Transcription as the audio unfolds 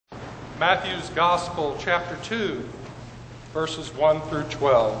Matthew's Gospel, chapter 2, verses 1 through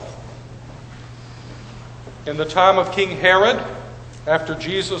 12. In the time of King Herod, after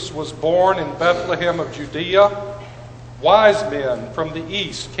Jesus was born in Bethlehem of Judea, wise men from the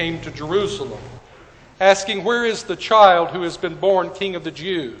east came to Jerusalem, asking, "Where is the child who has been born King of the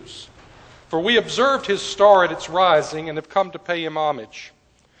Jews? For we observed his star at its rising and have come to pay him homage."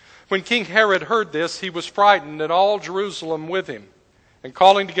 When King Herod heard this, he was frightened, and all Jerusalem with him. And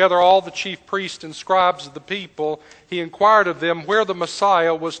calling together all the chief priests and scribes of the people, he inquired of them where the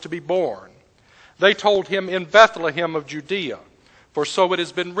Messiah was to be born. They told him, "In Bethlehem of Judea, for so it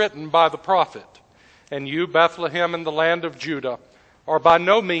has been written by the prophet. And you, Bethlehem, in the land of Judah, are by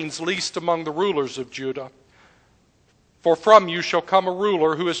no means least among the rulers of Judah. For from you shall come a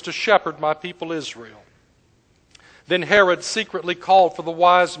ruler who is to shepherd my people Israel." Then Herod secretly called for the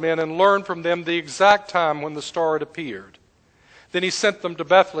wise men and learned from them the exact time when the star had appeared. Then he sent them to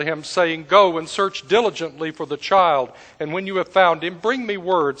Bethlehem, saying, "Go and search diligently for the child, and when you have found him, bring me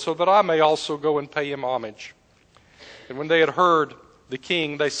word, so that I may also go and pay him homage." And when they had heard the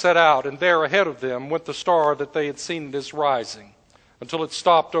king, they set out, and there ahead of them went the star that they had seen at his rising, until it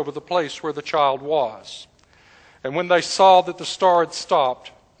stopped over the place where the child was. And when they saw that the star had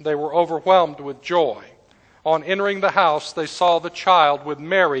stopped, they were overwhelmed with joy. On entering the house, they saw the child with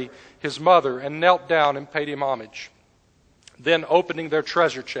Mary, his mother, and knelt down and paid him homage. Then, opening their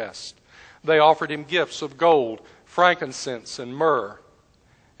treasure chest, they offered him gifts of gold, frankincense, and myrrh.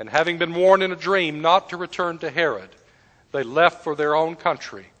 And having been warned in a dream not to return to Herod, they left for their own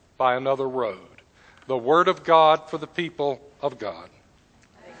country by another road. The word of God for the people of God.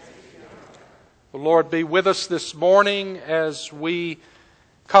 The Lord be with us this morning as we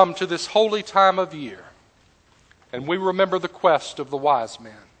come to this holy time of year, and we remember the quest of the wise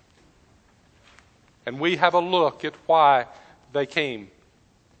men. And we have a look at why they came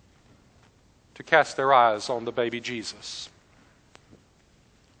to cast their eyes on the baby Jesus.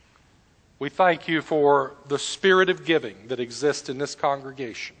 We thank you for the spirit of giving that exists in this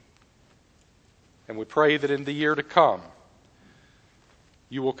congregation. And we pray that in the year to come,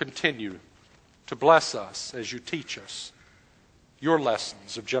 you will continue to bless us as you teach us your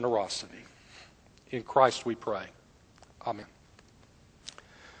lessons of generosity. In Christ we pray. Amen.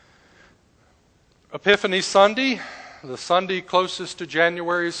 Epiphany Sunday, the Sunday closest to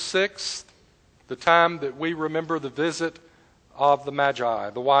January 6th, the time that we remember the visit of the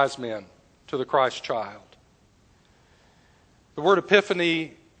Magi, the wise men, to the Christ child. The word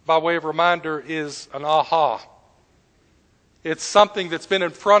epiphany, by way of reminder, is an aha. It's something that's been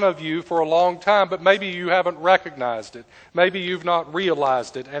in front of you for a long time, but maybe you haven't recognized it. Maybe you've not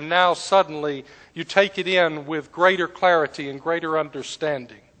realized it, and now suddenly you take it in with greater clarity and greater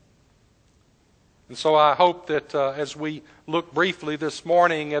understanding. And so I hope that as we look briefly this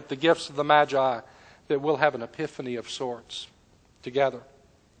morning at the gifts of the Magi, that we'll have an epiphany of sorts together.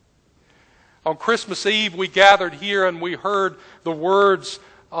 On Christmas Eve, we gathered here and we heard the words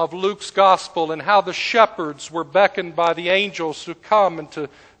of Luke's Gospel and how the shepherds were beckoned by the angels to come and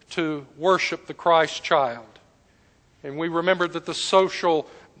to worship the Christ child. And we remembered that the social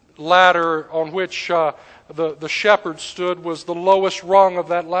ladder on which the shepherds stood was the lowest rung of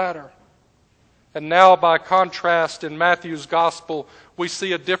that ladder. And now, by contrast, in Matthew's Gospel, we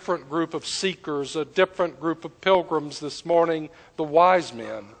see a different group of seekers, a different group of pilgrims this morning, the wise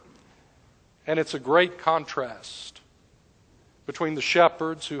men. And it's a great contrast between the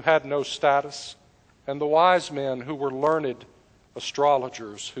shepherds who had no status and the wise men who were learned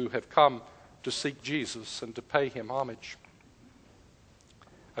astrologers who have come to seek Jesus and to pay him homage.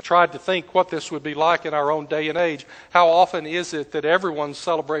 I tried to think what this would be like in our own day and age. How often is it that everyone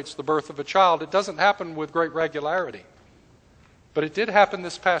celebrates the birth of a child? It doesn't happen with great regularity. But it did happen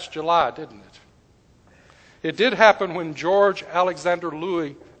this past July, didn't it? It did happen when George Alexander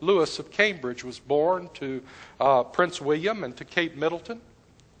Lewis of Cambridge was born to Prince William and to Kate Middleton.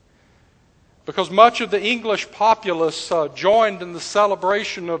 Because much of the English populace joined in the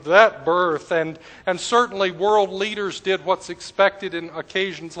celebration of that birth, and certainly world leaders did what's expected in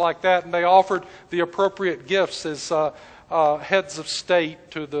occasions like that, and they offered the appropriate gifts as heads of state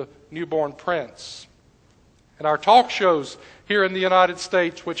to the newborn prince. And our talk shows here in the United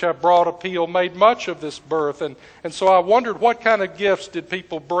States, which have broad appeal, made much of this birth, and so I wondered what kind of gifts did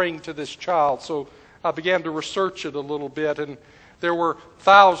people bring to this child. So I began to research it a little bit, and there were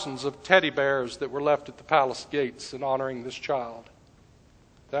thousands of teddy bears that were left at the palace gates in honoring this child.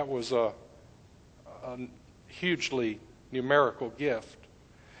 That was a hugely numerical gift.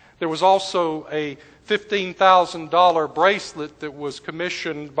 There was also a $15,000 bracelet that was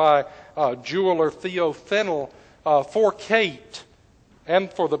commissioned by jeweler Theo Fennell for Kate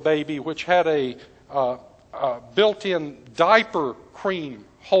and for the baby, which had a built-in diaper cream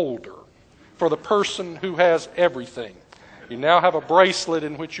holder for the person who has everything. You now have a bracelet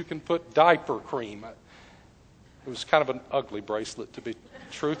in which you can put diaper cream. It was kind of an ugly bracelet, to be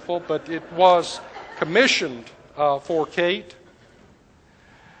truthful, but it was commissioned for Kate.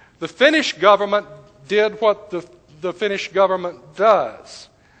 The Finnish government did what the Finnish government does.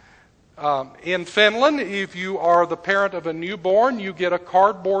 In Finland, if you are the parent of a newborn, you get a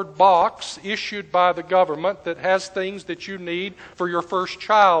cardboard box issued by the government that has things that you need for your first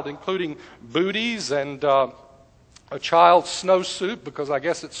child, including booties and a child's snowsuit, because I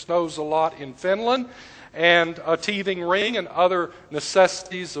guess it snows a lot in Finland, and a teething ring and other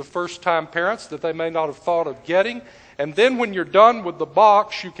necessities of first-time parents that they may not have thought of getting. And then when you're done with the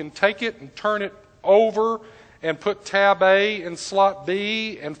box, you can take it and turn it over and put tab A in slot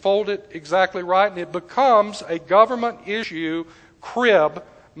B and fold it exactly right, and it becomes a government-issue crib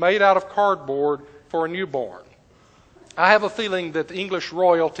made out of cardboard for a newborn. I have a feeling that the English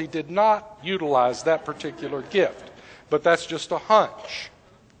royalty did not utilize that particular gift, but that's just a hunch.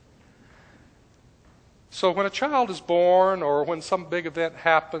 So when a child is born or when some big event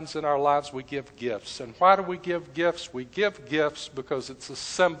happens in our lives, we give gifts. And why do we give gifts? We give gifts because it's a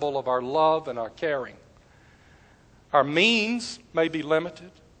symbol of our love and our caring. Our means may be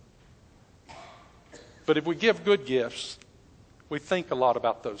limited, but if we give good gifts, we think a lot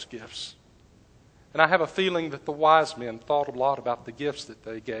about those gifts. And I have a feeling that the wise men thought a lot about the gifts that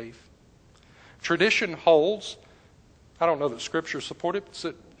they gave. Tradition holds, I don't know that Scripture supports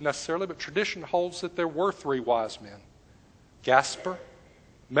it necessarily, but tradition holds that there were 3 wise men. Gaspar,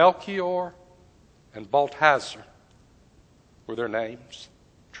 Melchior, and Balthazar were their names,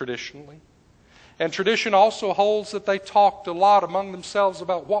 traditionally. And tradition also holds that they talked a lot among themselves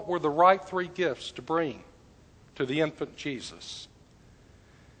about what were the right 3 gifts to bring to the infant Jesus.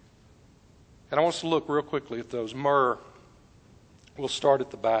 And I want us to look real quickly at those. Myrrh. We'll start at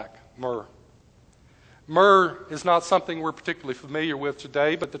the back. Myrrh. Myrrh is not something we're particularly familiar with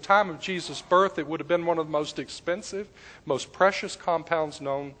today, but at the time of Jesus' birth, it would have been one of the most expensive, most precious compounds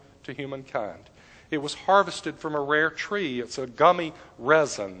known to humankind. It was harvested from a rare tree. It's a gummy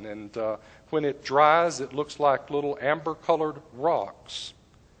resin, and when it dries, it looks like little amber-colored rocks.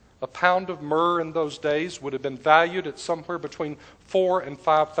 A pound of myrrh in those days would have been valued at somewhere between $4,000 and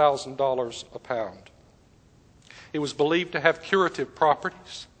 $5,000 a pound. It was believed to have curative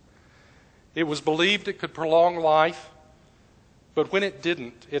properties. It was believed it could prolong life, but when it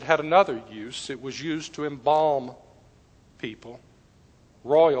didn't, it had another use. It was used to embalm people,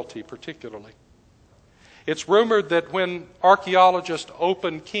 royalty particularly. It's rumored that when archaeologists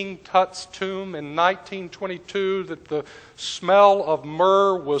opened King Tut's tomb in 1922, that the smell of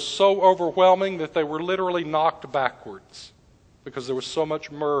myrrh was so overwhelming that they were literally knocked backwards because there was so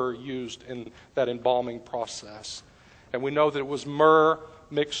much myrrh used in that embalming process. And we know that it was myrrh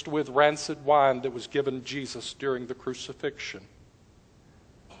mixed with rancid wine that was given Jesus during the crucifixion.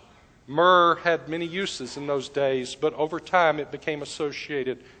 Myrrh had many uses in those days, but over time it became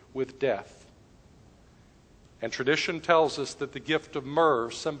associated with death. And tradition tells us that the gift of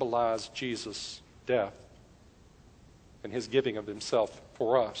myrrh symbolized Jesus' death and his giving of himself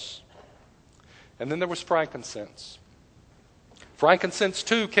for us. And then there was frankincense. Frankincense,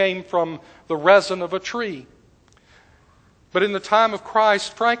 too, came from the resin of a tree. But in the time of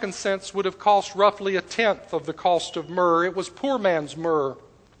Christ, frankincense would have cost roughly 1/10 of the cost of myrrh. It was poor man's myrrh.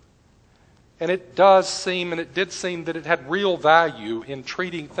 And it did seem that it had real value in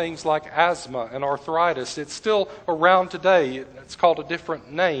treating things like asthma and arthritis. It's still around today. It's called a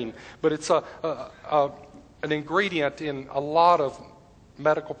different name, but it's an ingredient in a lot of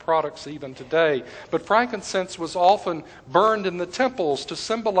medical products even today. But frankincense was often burned in the temples to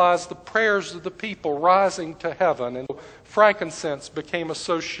symbolize the prayers of the people rising to heaven. And frankincense became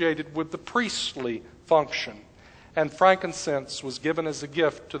associated with the priestly function. And frankincense was given as a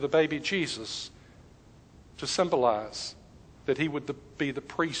gift to the baby Jesus to symbolize that he would be the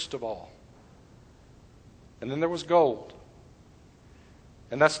priest of all. And then there was gold.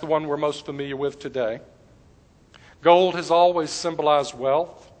 And that's the one we're most familiar with today. Gold has always symbolized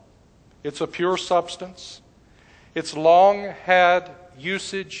wealth. It's a pure substance. It's long had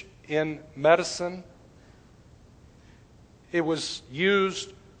usage in medicine. It was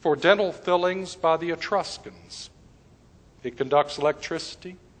used for dental fillings by the Etruscans. It conducts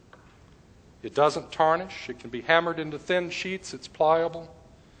electricity. It doesn't tarnish. It can be hammered into thin sheets. It's pliable.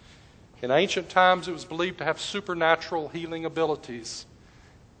 In ancient times, it was believed to have supernatural healing abilities.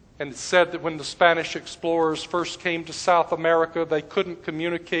 And it's said that when the Spanish explorers first came to South America, they couldn't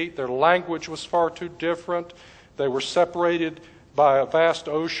communicate. Their language was far too different. They were separated by a vast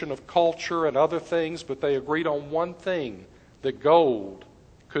ocean of culture and other things, but they agreed on one thing, that gold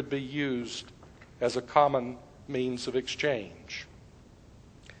could be used as a common means of exchange.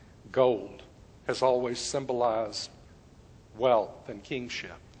 Gold has always symbolized wealth and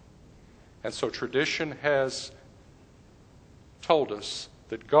kingship. And so tradition has told us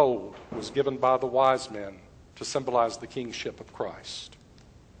that gold was given by the wise men to symbolize the kingship of Christ.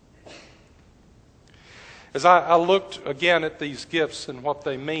 As I looked again at these gifts and what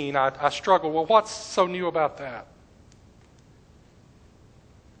they mean, I struggled. Well, what's so new about that?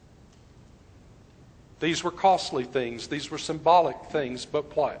 These were costly things. These were symbolic things.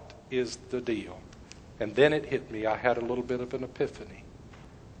 But what is the deal? And then it hit me. I had a little bit of an epiphany.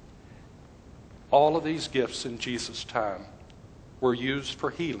 All of these gifts in Jesus' time were used for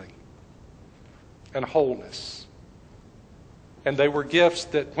healing and wholeness. And they were gifts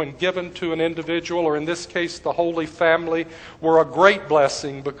that, when given to an individual, or in this case the Holy Family, were a great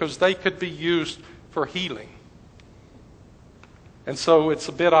blessing because they could be used for healing. And so it's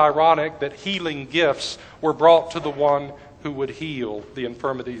a bit ironic that healing gifts were brought to the one who would heal the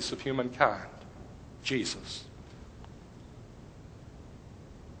infirmities of humankind, Jesus.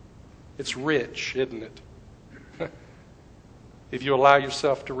 It's rich, isn't it? If you allow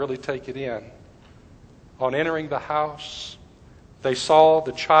yourself to really take it in. On entering the house, they saw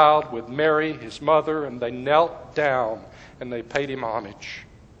the child with Mary, his mother, and they knelt down and they paid him homage.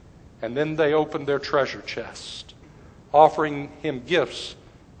 And then they opened their treasure chest, offering him gifts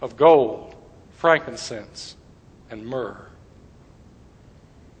of gold, frankincense, and myrrh.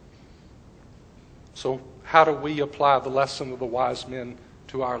 So how do we apply the lesson of the wise men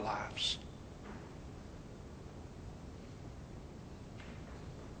to our lives?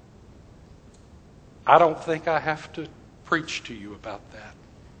 I don't think I have to preach to you about that,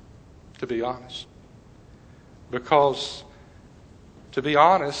 to be honest. Because, to be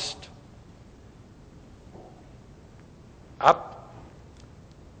honest,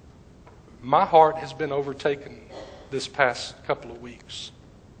 my heart has been overtaken this past couple of weeks.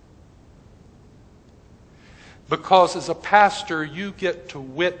 Because as a pastor, you get to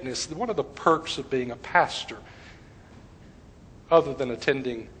witness, one of the perks of being a pastor, other than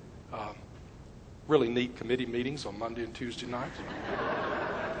attending really neat committee meetings on Monday and Tuesday nights.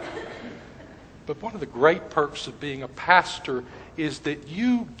 But one of the great perks of being a pastor is that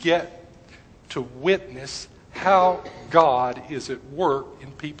you get to witness how God is at work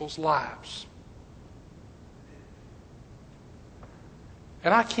in people's lives.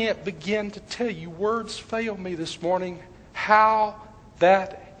 And I can't begin to tell you, words fail me this morning, how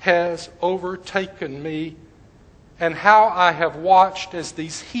that has overtaken me and how I have watched as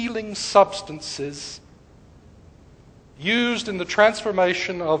these healing substances used in the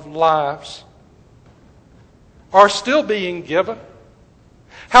transformation of lives are still being given.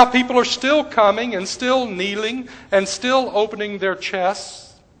 How people are still coming and still kneeling and still opening their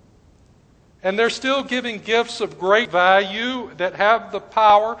chests. And they're still giving gifts of great value that have the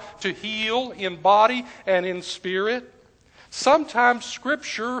power to heal in body and in spirit. Sometimes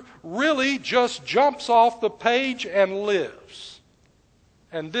Scripture really just jumps off the page and lives.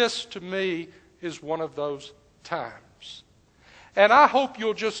 And this, to me, is one of those times. And I hope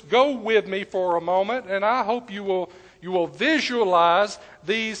you'll just go with me for a moment, and I hope you will visualize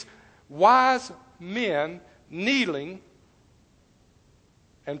these wise men kneeling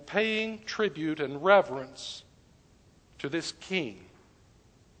and paying tribute and reverence to this king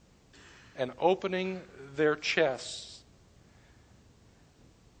and opening their chests.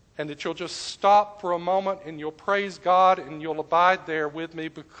 And that you'll just stop for a moment and you'll praise God and you'll abide there with me,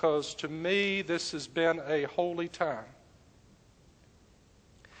 because to me this has been a holy time.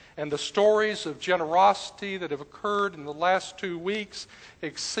 And the stories of generosity that have occurred in the last 2 weeks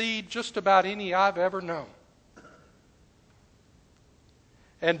exceed just about any I've ever known.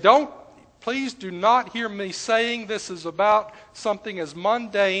 And please do not hear me saying this is about something as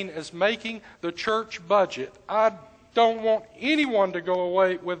mundane as making the church budget. I don't want anyone to go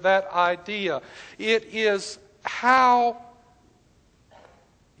away with that idea. It is how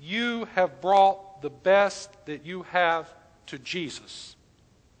you have brought the best that you have to Jesus.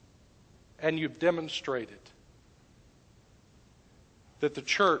 And you've demonstrated that the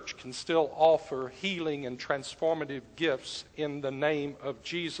church can still offer healing and transformative gifts in the name of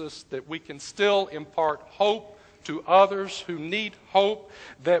Jesus, that we can still impart hope to others who need hope,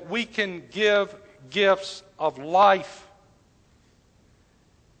 that we can give gifts of life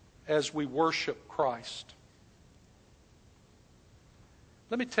as we worship Christ.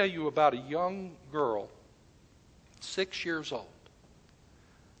 Let me tell you about a young girl, 6 years old,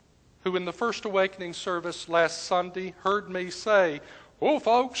 who in the First Awakening service last Sunday heard me say, "Oh,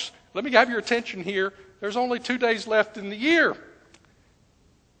 folks, let me have your attention here. There's only 2 days left in the year."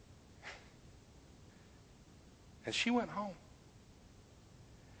 And she went home.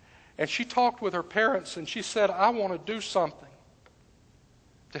 And she talked with her parents, and she said, "I want to do something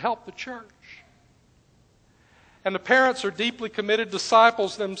to help the church." And the parents are deeply committed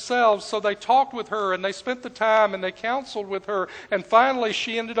disciples themselves, so they talked with her, and they spent the time, and they counseled with her, and finally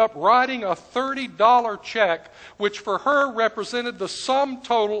she ended up writing a $30 check, which for her represented the sum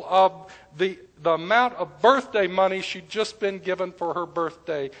total of the amount of birthday money she'd just been given for her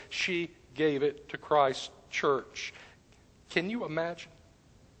birthday. She gave it to Christ Church. Can you imagine?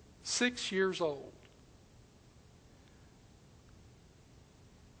 6 years old.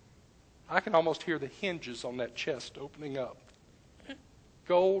 I can almost hear the hinges on that chest opening up.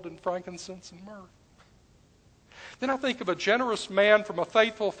 Gold and frankincense and myrrh. Then I think of a generous man from a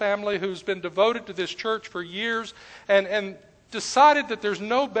faithful family who's been devoted to this church for years and decided that there's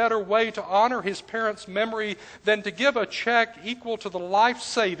no better way to honor his parents' memory than to give a check equal to the life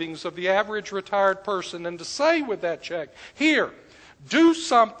savings of the average retired person, and to say with that check, "Here, do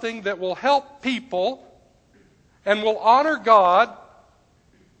something that will help people and will honor God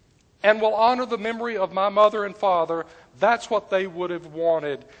and will honor the memory of my mother and father." That's what they would have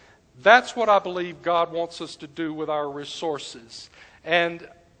wanted. That's what I believe God wants us to do with our resources. And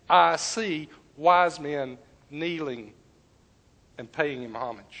I see wise men kneeling and paying him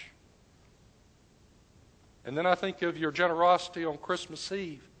homage. And then I think of your generosity on Christmas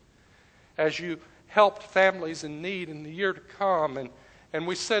Eve as you helped families in need in the year to come. And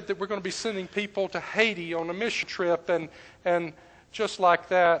we said that we're going to be sending people to Haiti on a mission trip, and just like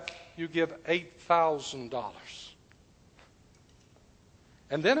that, you give $8,000.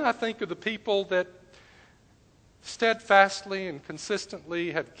 And then I think of the people that steadfastly and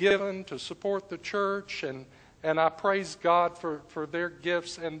consistently have given to support the church, and I praise God for their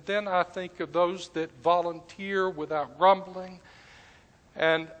gifts. And then I think of those that volunteer without grumbling.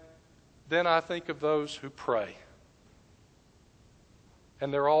 And then I think of those who pray.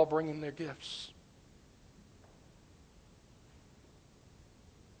 And they're all bringing their gifts.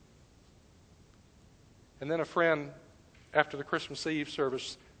 And then a friend, after the Christmas Eve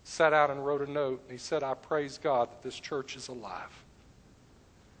service, sat out and wrote a note. And he said, "I praise God that this church is alive."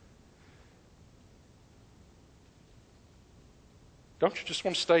 Don't you just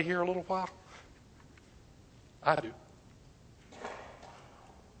want to stay here a little while? I do.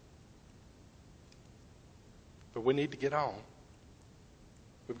 But we need to get on.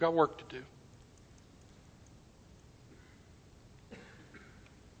 We've got work to do.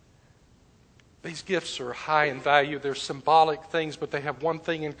 These gifts are high in value. They're symbolic things, but they have one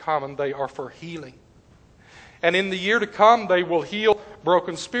thing in common. They are for healing. And in the year to come, they will heal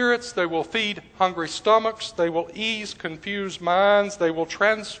broken spirits. They will feed hungry stomachs. They will ease confused minds. They will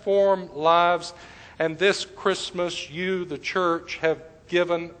transform lives. And this Christmas, you, the church, have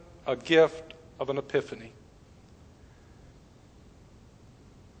given a gift of an epiphany.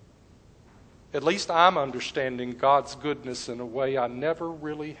 At least I'm understanding God's goodness in a way I never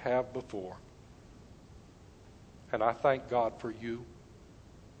really have before. And I thank God for you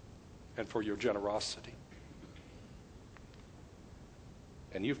and for your generosity.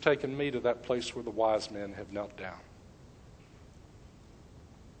 And you've taken me to that place where the wise men have knelt down.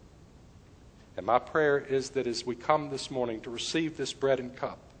 And my prayer is that as we come this morning to receive this bread and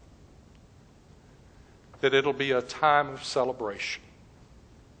cup, that it'll be a time of celebration.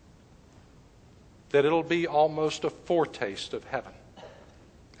 That it'll be almost a foretaste of heaven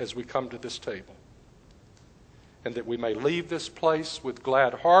as we come to this table. And that we may leave this place with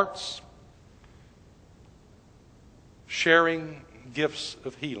glad hearts, sharing gifts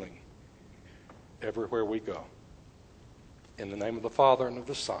of healing everywhere we go. In the name of the Father, and of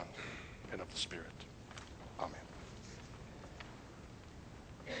the Son, and of the Spirit. Amen.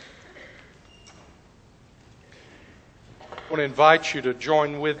 I want to invite you to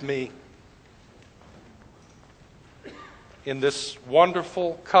join with me in this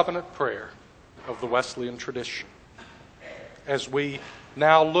wonderful covenant prayer of the Wesleyan tradition as we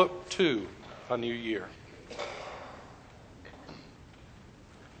now look to a new year.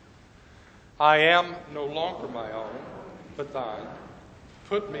 I am no longer my own, but thine.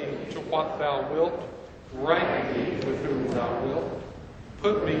 Put me to what thou wilt, rank me with whom thou wilt.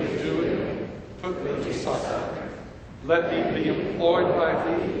 Put me to doing, put me to suffering. Let me be employed by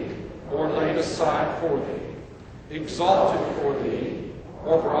thee, or laid aside for thee, exalted for thee,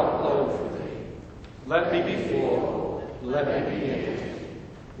 or brought low for thee. Let me be full, let me be empty.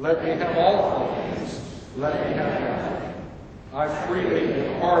 Let me have all things, let me have nothing. I freely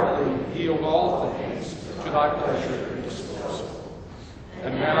and heartily yield all things to thy pleasure and disposal.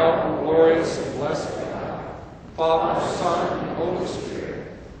 And now, O glorious and blessed God, Father, Son, and Holy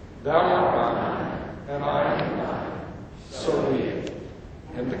Spirit, thou art mine, and I am thine. So be it.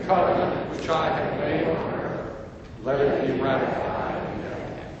 And the covenant which I have made on earth, let it be ratified